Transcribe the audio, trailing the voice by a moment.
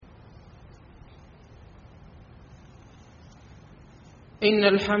إن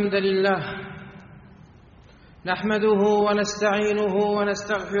الحمد لله نحمده ونستعينه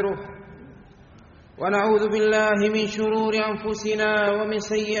ونستغفره ونعوذ بالله من شرور أنفسنا ومن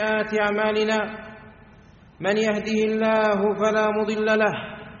سيئات أعمالنا. من يهده الله فلا مضل له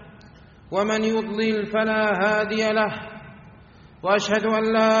ومن يضلل فلا هادي له، وأشهد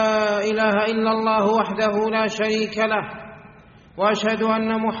أن لا إله إلا الله وحده لا شريك له، وأشهد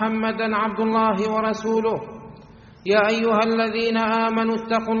أن محمدًا عبد الله ورسوله. يا أيها الذين آمنوا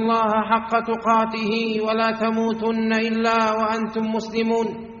اتقوا الله حق تقاته ولا تموتن إلا وأنتم مسلمون.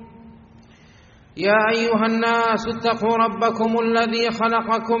 يا أيها الناس اتقوا ربكم الذي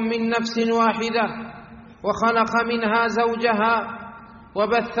خلقكم من نفس واحدة وخلق منها زوجها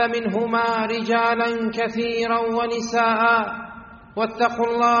وبث منهما رجالا كثيرا ونساء، واتقوا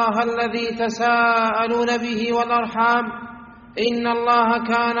الله الذي تساءلون به والأرحام إن الله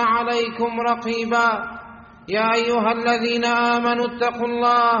كان عليكم رقيبا. يا أيها الذين آمنوا اتقوا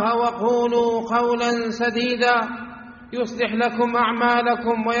الله وقولوا قولا سديدا يصلح لكم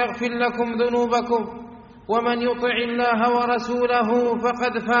أعمالكم ويغفر لكم ذنوبكم، ومن يطع الله ورسوله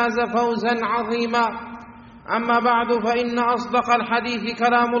فقد فاز فوزا عظيما. أما بعد، فإن أصدق الحديث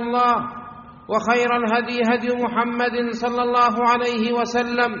كلام الله، وخير الهدي هدي محمد صلى الله عليه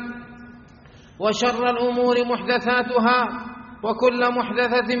وسلم، وشر الأمور محدثاتها، وكل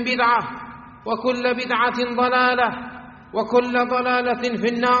محدثة بدعة، وكل بدعة ضلالة، وكل ضلالة في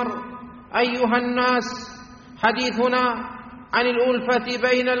النار. أيها الناس، حديثنا عن الألفة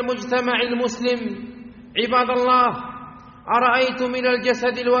بين المجتمع المسلم. عباد الله، أرأيتم إلى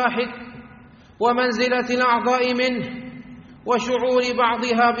الجسد الواحد ومنزلة الأعضاء منه وشعور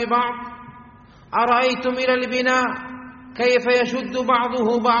بعضها ببعض؟ أرأيتم إلى البناء كيف يشد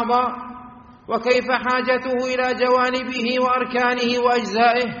بعضه بعضا، وكيف حاجته إلى جوانبه وأركانه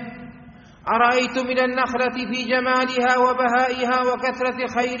وأجزائه؟ أرأيتم إلى النخلة في جمالها وبهائها وكثرة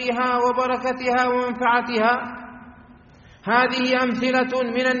خيرها وبركتها ومنفعتها؟ هذه أمثلة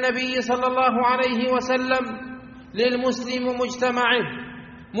من النبي صلى الله عليه وسلم للمسلم مجتمعه،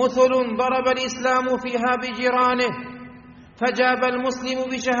 مثل ضرب الإسلام فيها بجيرانه، فجاب المسلم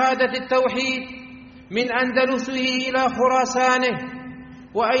بشهادة التوحيد من أندلسه إلى خراسانه،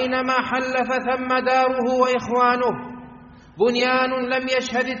 وأينما حل فثم داره وإخوانه. بنيان لم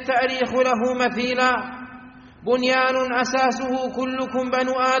يشهد التاريخ له مثيلا، بنيان أساسه كلكم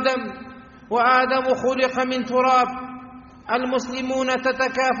بنو آدم، وآدم خلق من تراب. المسلمون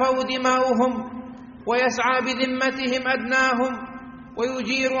تتكافأ دماؤهم، ويسعى بذمتهم أدناهم،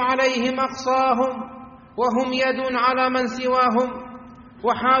 ويجير عليهم أقصاهم، وهم يد على من سواهم.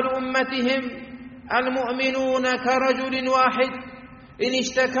 وحال أمتهم المؤمنون كرجل واحد، إن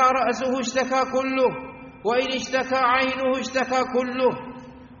اشتكى رأسه اشتكى كله، وإن اشتكى عينه اشتكى كله.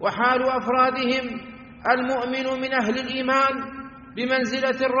 وحال أفرادهم المؤمن من أهل الإيمان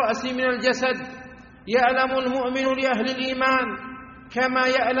بمنزلة الرأس من الجسد. يألم المؤمن لأهل الإيمان كما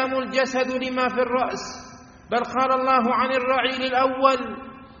يألم الجسد لما في الرأس. بل قال الله عن الرعيل الأول: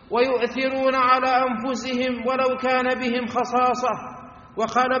 ويؤثرون على أنفسهم ولو كان بهم خصاصة.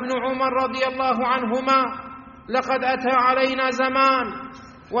 وقال ابن عمر رضي الله عنهما: لقد أتى علينا زمان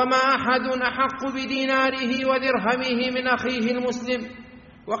وما أحد أحق بديناره ودرهمه من أخيه المسلم.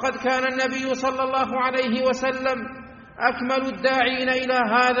 وقد كان النبي صلى الله عليه وسلم أكمل الداعين إلى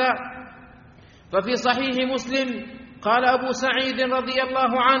هذا. ففي صحيح مسلم قال أبو سعيد رضي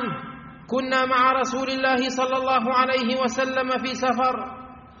الله عنه: كنا مع رسول الله صلى الله عليه وسلم في سفر،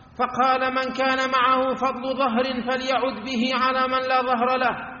 فقال: من كان معه فضل ظهر فليعد به على من لا ظهر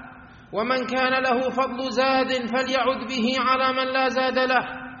له، ومن كان له فضل زاد فليعد به على من لا زاد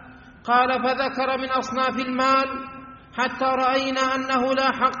له. قال: فذكر من أصناف المال حتى رأينا أنه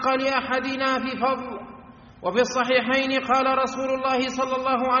لا حق لأحدنا في فضل. وفي الصحيحين قال رسول الله صلى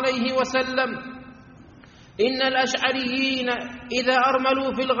الله عليه وسلم: إن الأشعريين إذا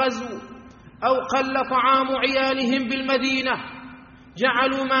أرملوا في الغزو أو قل طعام عيالهم بالمدينة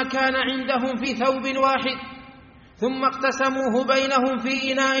جعلوا ما كان عندهم في ثوب واحد، ثم اقتسموه بينهم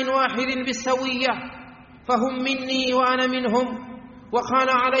في إناء واحد بالسوية، فهم مني وأنا منهم. وقال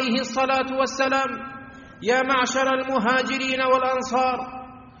عليه الصلاة والسلام: يا معشر المهاجرين والأنصار،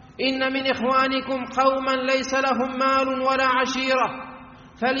 إن من إخوانكم قوما ليس لهم مال ولا عشيرة،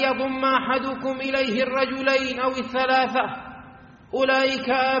 فليضم أحدكم إليه الرجلين أو الثلاثة، أولئك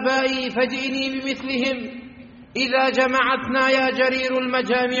آبائي فجئني بمثلهم إذا جمعتنا يا جرير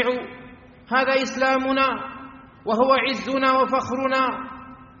المجامع. هذا إسلامنا، وهو عزنا وفخرنا،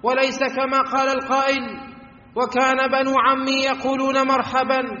 وليس كما قال القائل: وكان بنو عمي يقولون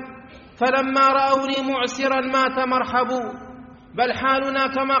مرحبا، فلما رأوني معسرا مات مرحبوا. بل حالنا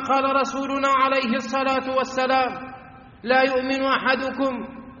كما قال رسولنا عليه الصلاة والسلام: لا يؤمن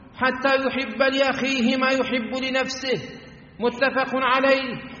أحدكم حتى يحب لأخيه ما يحب لنفسه، متفق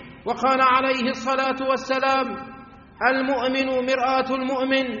عليه. وقال عليه الصلاة والسلام: المؤمن مرآة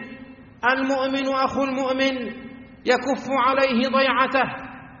المؤمن، المؤمن أخو المؤمن، يكف عليه ضيعته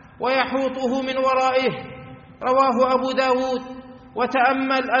ويحوطه من ورائه. رواه أبو داود.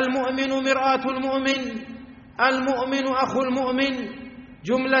 وتأمل: المؤمن مرآة المؤمن، المؤمن أخو المؤمن،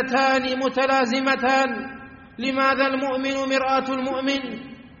 جملتان متلازمتان. لماذا المؤمن مرآة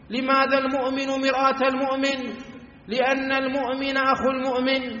المؤمن؟ لماذا المؤمن مرآة المؤمن؟ لأن المؤمن أخو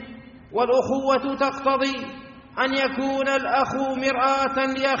المؤمن، والأخوة تقتضي أن يكون الأخ مرآة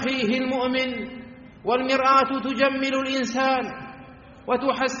لأخيه المؤمن، والمرآة تجمل الإنسان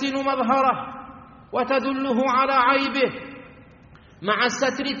وتحسن مظهره وتدله على عيبه مع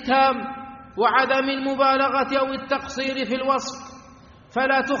الستر التام وعدم المبالغة أو التقصير في الوصف،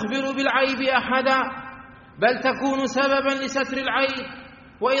 فلا تخبر بالعيب أحدا، بل تكون سببا لستر العيب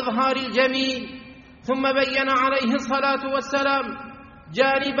وإظهار الجميل. ثم بين عليه الصلاة والسلام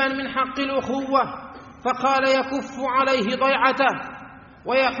جانبا من حق الأخوة، فقال: يكف عليه ضيعته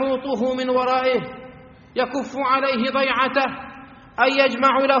ويحوطه من ورائه. يكف عليه ضيعته أي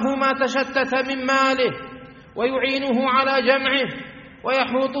يجمع له ما تشتت من ماله ويعينه على جمعه،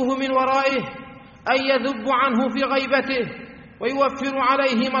 ويحوطه من ورائه أي يذب عنه في غيبته ويوفر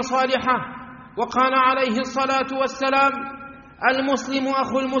عليه مصالحه. وقال عليه الصلاة والسلام: المسلم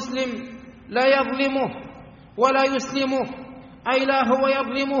أخو المسلم، لا يظلمه ولا يسلمه، أي لا هو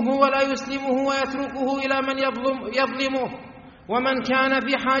يظلمه ولا يسلمه ويتركه إلى من يظلمه. ومن كان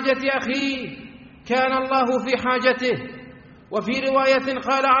في حاجة أخيه كان الله في حاجته. وفي رواية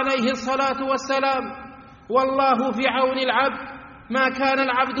قال عليه الصلاة والسلام: والله في عون العبد ما كان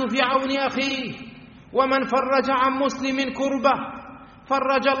العبد في عون أخيه. ومن فرج عن مسلم كربة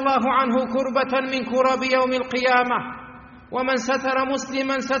فرج الله عنه كربة من كرب يوم القيامة. ومن ستر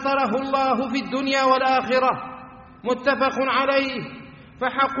مسلما ستره الله في الدنيا والآخرة، متفق عليه.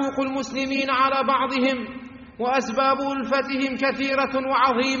 فحقوق المسلمين على بعضهم وأسباب ألفتهم كثيرة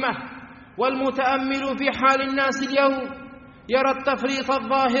وعظيمة، والمتأمل في حال الناس اليوم يرى التفريط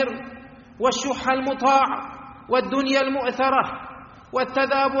الظاهر والشح المطاع والدنيا المؤثرة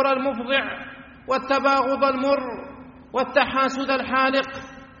والتدابر المفضع والتباغض المر والتحاسد الحالق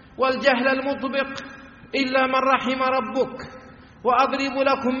والجهل المطبق، إلا من رحم ربك. وأضرب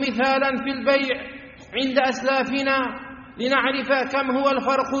لكم مثالا في البيع عند أسلافنا لنعرف كم هو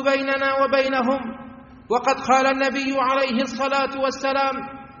الفرق بيننا وبينهم. وقد قال النبي عليه الصلاة والسلام: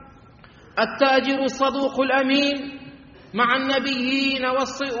 التاجر الصدوق الأمين مع النبيين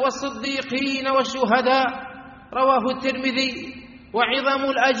والصديقين والشهداء. رواه الترمذي. وعظم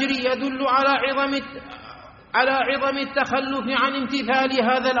الأجر يدل على عظم التخلف عن امتثال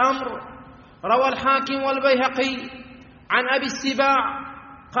هذا الأمر. روى الحاكم والبيهقي عن أبي السباع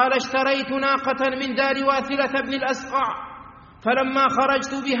قال: اشتريت ناقة من دار واثلة بن الأسقع، فلما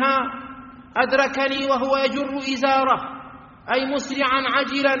خرجت بها أدركني وهو يجر إزاره، أي مسرعا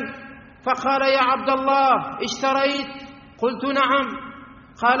عجلا، فقال: يا عبد الله اشتريت؟ قلت: نعم.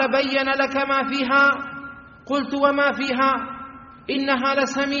 قال: بين لك ما فيها؟ قلت: وما فيها؟ إنها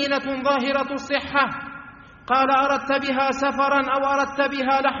لسمينة ظاهرة الصحة. قال: أردت بها سفرا أو أردت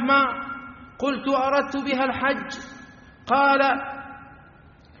بها لحما؟ قلت: أردت بها الحج. قال: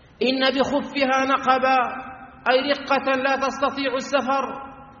 إن بخفها نقبا، أي رقة لا تستطيع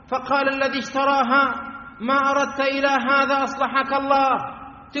السفر. فقال الذي اشتراها: ما أردت إلى هذا أصلحك الله،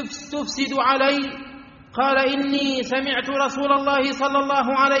 تفسد علي؟ قال: إني سمعت رسول الله صلى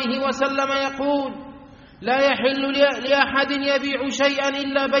الله عليه وسلم يقول: لا يحل لأحد يبيع شيئا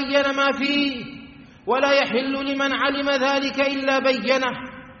إلا بين ما فيه، ولا يحل لمن علم ذلك إلا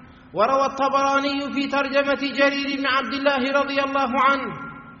بينه. وروى الطبراني في ترجمة جرير بن عبد الله رضي الله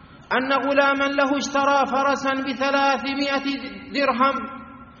عنه أن غلاما له اشترى فرسا ب300 درهم،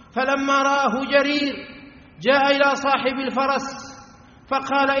 فلما رآه جرير جاء إلى صاحب الفرس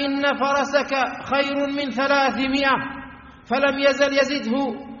فقال: إن فرسك خير من 300، فلم يزل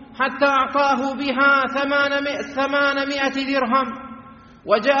يزده حتى أعطاه بها 800 درهم.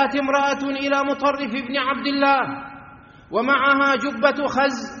 وجاءت امرأة إلى مطرف بن عبد الله ومعها جبة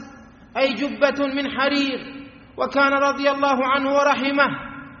خز، أي جبة من حرير، وكان رضي الله عنه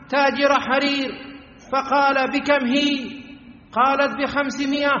ورحمه تاجر حرير، فقال: بكم هي؟ قالت: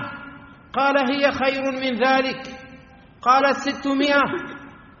 ب500. قال: هي خير من ذلك. قالت: 600.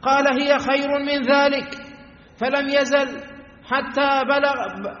 قال: هي خير من ذلك. فلم يزل حتى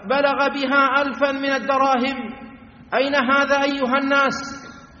بلغ بها 1000 من الدراهم. أين هذا أيها الناس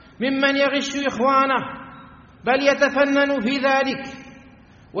ممن يغش إخوانه، بل يتفنن في ذلك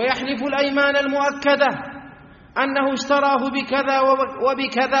ويحلف الأيمان المؤكدة أنه اشتراه بكذا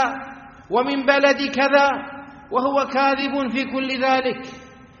وبكذا ومن بلد كذا، وهو كاذب في كل ذلك.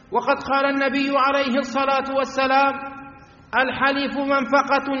 وقد قال النبي عليه الصلاة والسلام: الحلف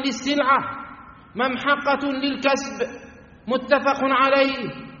منفقة للسلعة ممحقة للكسب، متفق عليه.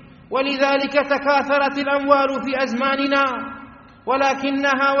 ولذلك تكاثرت الأموال في أزماننا،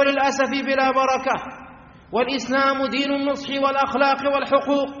 ولكنها وللأسف بلا بركة. والإسلام دين النصح والأخلاق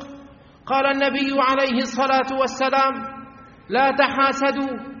والحقوق. قال النبي عليه الصلاة والسلام: لا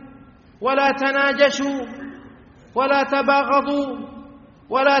تحاسدوا ولا تناجشوا ولا تباغضوا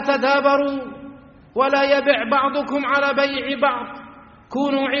ولا تدابروا ولا يبع بعضكم على بيع بعض،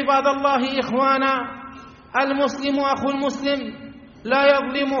 كونوا عباد الله إخوانا. المسلم أخو المسلم، لا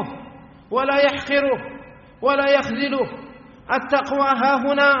يظلمه ولا يحقره ولا يخذله. التقوى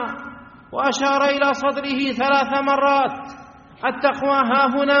هاهنا، وأشار إلى صدره 3 مرات. التقوى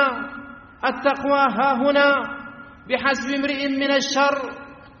هاهنا، التقوى هاهنا. بحسب امرئ من الشر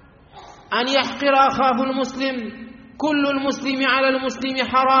أن يحقر أخاه المسلم. كل المسلم على المسلم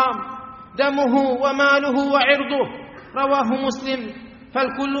حرام، دمه وماله وعرضه. رواه مسلم.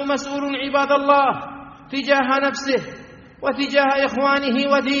 فالكل مسؤول عباد الله تجاه نفسه وتجاه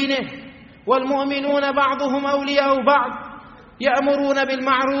إخوانه ودينه. والمؤمنون بعضهم أولياء بعض، يأمرون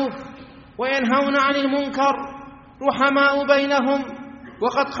بالمعروف وينهون عن المنكر، رحماء بينهم.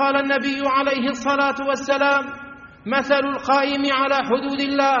 وقد قال النبي عليه الصلاة والسلام: مثل القائم على حدود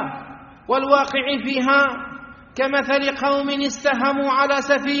الله والواقع فيها كمثل قوم استهموا على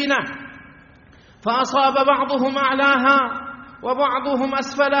سفينة فأصاب بعضهم أعلاها وبعضهم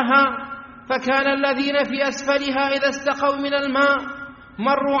أسفلها، فكان الذين في أسفلها إذا استقوا من الماء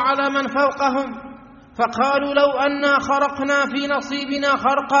مروا على من فوقهم فقالوا: لو أنا خرقنا في نصيبنا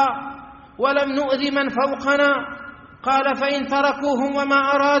خرقا ولم نؤذ من فوقنا. قال: فإن تركوهم وما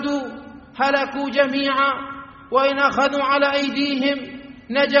أرادوا هلكوا جميعا، وإن أخذوا على أيديهم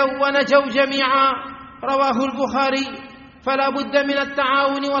نجوا ونجوا جميعا. رواه البخاري. فلا بد من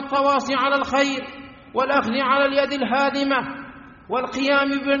التعاون والتواصي على الخير والأخذ على اليد الهادمة والقيام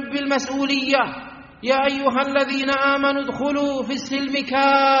بالمسؤولية. يا أيها الذين آمنوا ادخلوا في السلم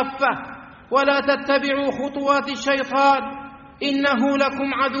كافة ولا تتبعوا خطوات الشيطان إنه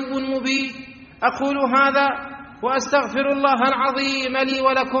لكم عدو مبين. أقول هذا وأستغفر الله العظيم لي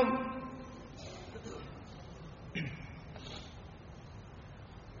ولكم.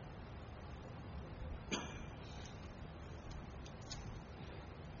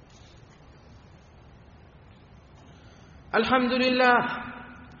 الحمد لله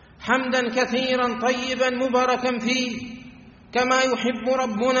حمدا كثيرا طيبا مباركا فيه كما يحب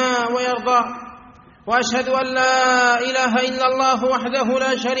ربنا ويرضى. وأشهد أن لا إله إلا الله وحده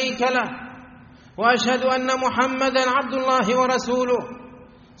لا شريك له، وأشهد أن محمدا عبد الله ورسوله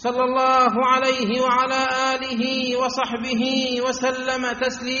صلى الله عليه وعلى آله وصحبه وسلم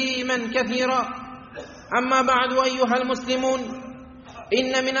تسليما كثيرا. أما بعد، أيها المسلمون،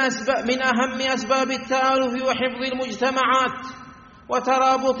 إن من أهم أسباب التآلف وحفظ المجتمعات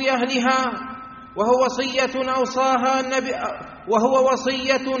وترابط أهلها وهو وصية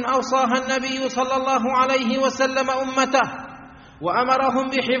أوصاها النبي صلى الله عليه وسلم أمته، وأمرهم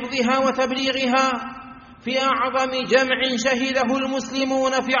بحفظها وتبليغها في أعظم جمع شهده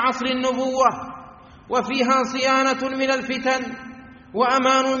المسلمون في عصر النبوة، وفيها صيانة من الفتن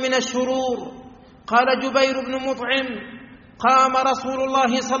وأمان من الشرور. قال جبير بن مطعم: قام رسول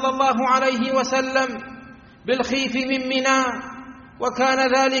الله صلى الله عليه وسلم بالخيف من منى،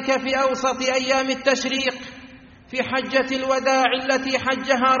 وكان ذلك في أوسط أيام التشريق في حجة الوداع التي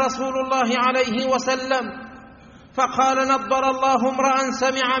حجها رسول الله عليه وسلم، فقال: نضر الله امرأ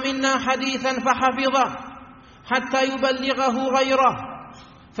سمع منا حديثا فحفظه حتى يبلغه غيره،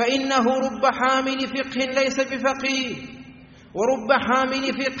 فإنه رب حامل فقه ليس بفقيه، ورب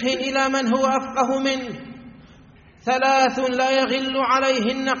حامل فقه إلى من هو أفقه منه. 3 لا يغل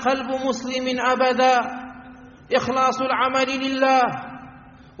عليهن قلب مسلم أبدا: إخلاص العمل لله،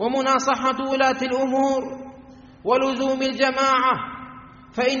 ومناصحة ولاة الأمور، ولزوم الجماعة،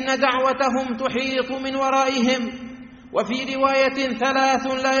 فإن دعوتهم تحيط من ورائهم. وفي رواية: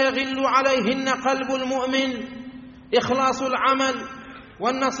 3 لا يغل عليهن قلب المؤمن: إخلاص العمل،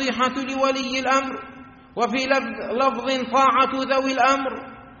 والنصيحة لولي الأمر، وفي لفظ: طاعة ذوي الأمر،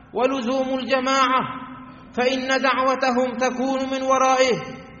 ولزوم الجماعة، فإن دعوتهم تكون من ورائه.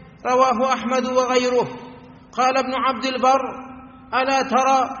 رواه أحمد وغيره. قال ابن عبد البر: ألا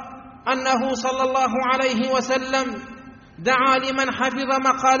ترى أنه صلى الله عليه وسلم دعا لمن حفظ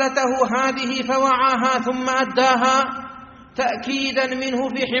مقالته هذه فوعاها ثم أداها تأكيدا منه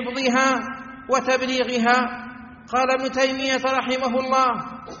في حفظها وتبليغها. قال ابن تيمية رحمه الله: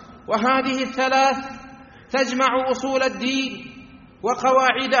 وهذه 3 تجمع أصول الدين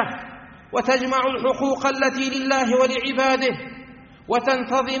وقواعده، وتجمع الحقوق التي لله ولعباده،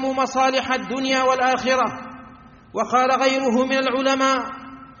 وتنتظم مصالح الدنيا والآخرة. وقال غيره من العلماء: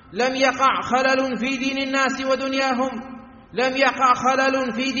 لم يقع خلل في دين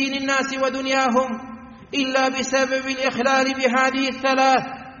الناس ودنياهم إلا بسبب الإخلال بهذه الثلاث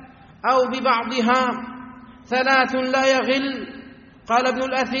أو ببعضها. ثلاث لا يغل. قال ابن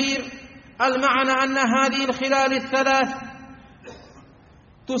الأثير: المعنى أن هذه الخلال الثلاث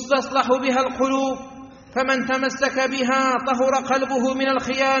تستصلح بها القلوب، فمن تمسك بها طهر قلبه من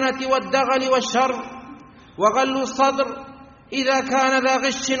الخيانة والدغل والشر. وغل الصدر إذا كان ذا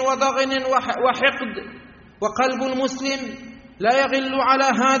غش وضغن وحقد، وقلب المسلم لا يغل على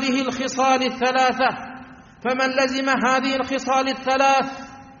هذه الخصال الثلاثة. فمن لزم هذه الخصال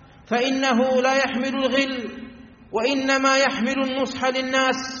الثلاث فإنه لا يحمل الغل، وإنما يحمل النصح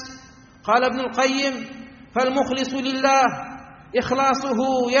للناس. قال ابن القيم: فالمخلص لله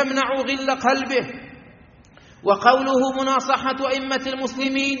إخلاصه يمنع غل قلبه. وقوله مناصحة أئمة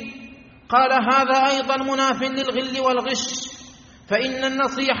المسلمين، قال هذا أيضا مناف للغل والغش، فإن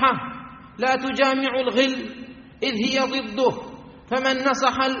النصيحة لا تجامع الغل إذ هي ضده، فمن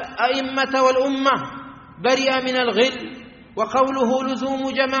نصح الأئمة والأمة برئ من الغل. وقوله لزوم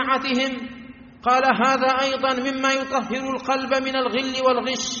جماعتهم، قال هذا أيضا مما يطهر القلب من الغل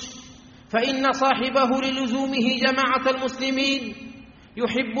والغش، فإن صاحبه للزومه جماعة المسلمين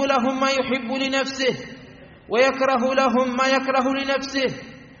يحب لهم ما يحب لنفسه، ويكره لهم ما يكره لنفسه،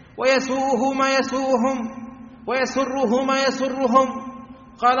 ويسوءه ما يسوءهم، ويسره ما يسرهم.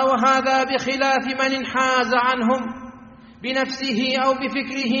 قال وهذا بخلاف من انحاز عنهم بنفسه أو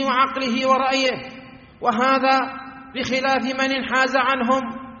بفكره وعقله ورأيه، وهذا بخلاف من انحاز عنهم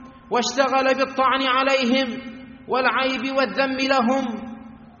واشتغل بالطعن عليهم والعيب والذم لهم.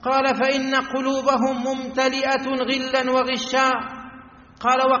 قال فإن قلوبهم ممتلئة غلا وغشا.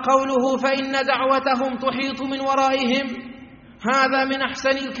 قال وقوله فإن دعوتهم تحيط من ورائهم، هذا من أحسن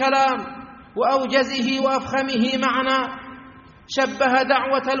الكلام وأوجزه وأفخمه معنى. شبه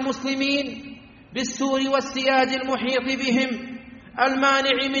دعوة المسلمين بالسور والسياج المحيط بهم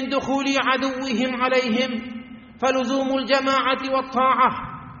المانع من دخول عدوهم عليهم، فلزوم الجماعة والطاعة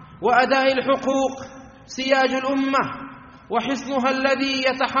وأداء الحقوق سياج الأمة وحصنها الذي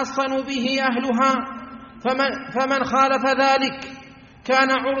يتحصن به أهلها، فمن خالف ذلك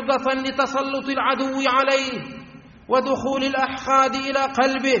كان عرضة لتسلط العدو عليه ودخول الأحقاد إلى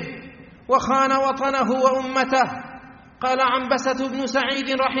قلبه، وخان وطنه وأمته. قال عنبسة بن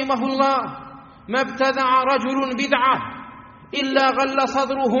سعيد رحمه الله: ما ابتدع رجل بدعة إلا غل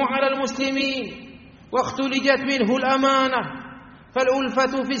صدره على المسلمين واختلجت منه الأمانة.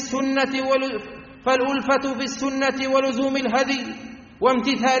 فالألفة في السنة ولزوم الهدي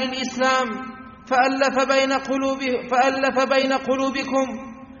وامتثال الإسلام فألف بين قلوبكم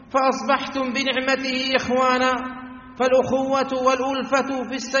فأصبحتم بنعمته إخوانا. فالأخوة والألفة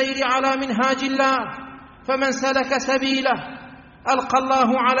في السير على منهاج الله، فمن سلك سبيله ألقى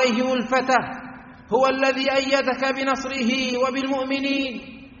الله عليه ألفته. هو الذي أيدك بنصره وبالمؤمنين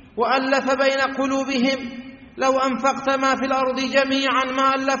وألف بين قلوبهم. لو أنفقت ما في الأرض جميعا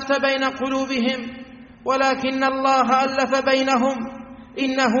ما ألفت بين قلوبهم، ولكن الله ألف بينهم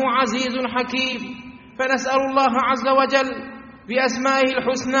إنه عزيز حكيم. فنسأل الله عز وجل بأسمائه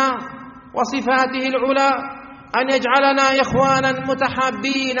الحسنى وصفاته العلى أن يجعلنا إخوانا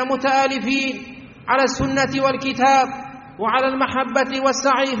متحابين متآلفين على السنة والكتاب وعلى المحبة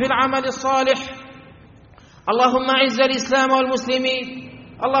والسعي في العمل الصالح. اللهم أعز الإسلام والمسلمين،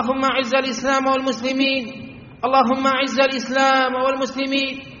 اللهم أعز الإسلام والمسلمين، اللهم أعز الإسلام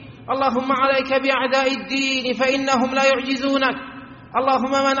والمسلمين. اللهم عليك بأعداء الدين فإنهم لا يعجزونك.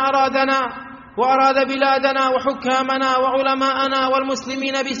 اللهم من أرادنا وأراد بلادنا وحكامنا وعلماءنا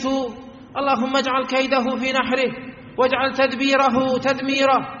والمسلمين بسوء، اللهم اجعل كيده في نحره واجعل تدبيره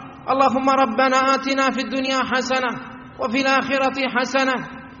تدميره. اللهم ربنا آتنا في الدنيا حسنة وفي الآخرة حسنة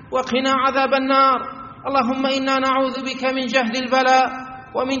وقنا عذاب النار. اللهم إنا نعوذ بك من جهد البلاء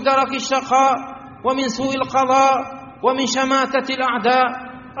ومن درك الشقاء ومن سوء القضاء ومن شماتة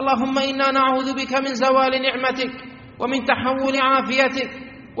الأعداء. اللهم إنا نعوذ بك من زوال نعمتك ومن تحول عافيتك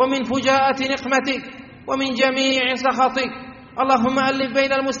ومن فجاءة نقمتك ومن جميع سخطك. اللهم ألف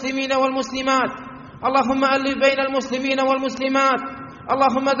بين المسلمين والمسلمات، اللهم ألف بين المسلمين والمسلمات.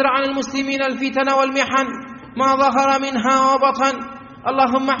 اللهم ادرع عن المسلمين الفتن والمحن ما ظهر منها وبطن.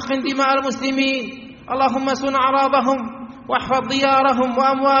 اللهم احقن دماء المسلمين، اللهم سن أعراضهم واحفظ ديارهم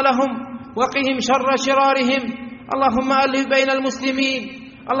وأموالهم وقهم شر شرارهم. اللهم ألف بين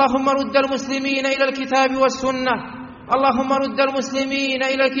المسلمين، اللهم رد المسلمين إلى الكتاب والسنة، اللهم رد المسلمين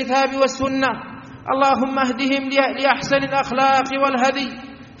إلى الكتاب والسنة. اللهم اهدهم لأحسن الأخلاق والهدي،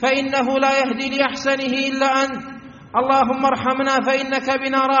 فإنه لا يهدي لأحسنه إلا أنت. اللهم ارحمنا فإنك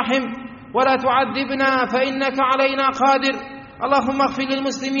بنا راحم، ولا تعذبنا فإنك علينا قادر. اللهم اغفر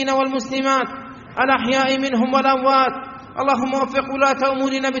للمسلمين والمسلمات الأحياء منهم والأموات. اللهم وفق ولاة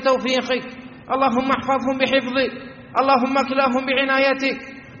أمورنا بتوفيقك، اللهم احفظهم بحفظك، اللهم اكلهم بعنايتك،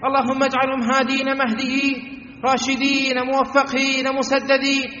 اللهم اجعلهم هادين مهديين راشدين موفقين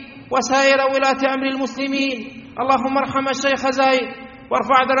مسددين، وسائر ولاة أمر المسلمين. اللهم ارحم الشيخ زايد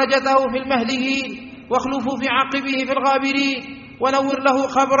وارفع درجته في المهديين، واخلفه في عقبه في الغابرين، ونور له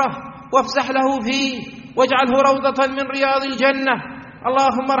قبره وافسح له فيه، واجعله روضة من رياض الجنة.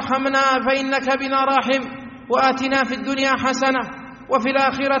 اللهم ارحمنا فإنك بنا راحم، وآتنا في الدنيا حسنة وفي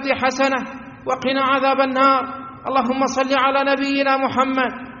الآخرة حسنة وقنا عذاب النار. اللهم صل على نبينا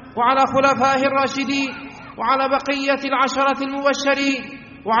محمد وعلى خلفائه الراشدين وعلى بقية العشرة المبشرين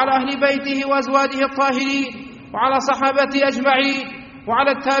وعلى أهل بيته وأزواجه الطاهرين وعلى صحابته أجمعين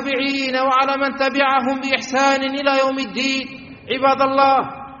وعلى التابعين وعلى من تبعهم بإحسان إلى يوم الدين. عباد الله،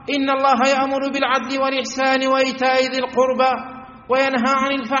 إن الله يأمر بالعدل والإحسان وإيتاء ذي القربى، وينهى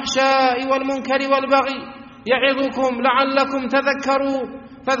عن الفحشاء والمنكر والبغي، يعظكم لعلكم تذكرون.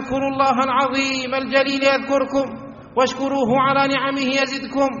 فاذكروا الله العظيم الجليل يذكركم، واشكروه على نعمه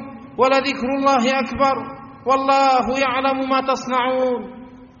يزدكم، ولذكر الله أكبر، والله يعلم ما تصنعون.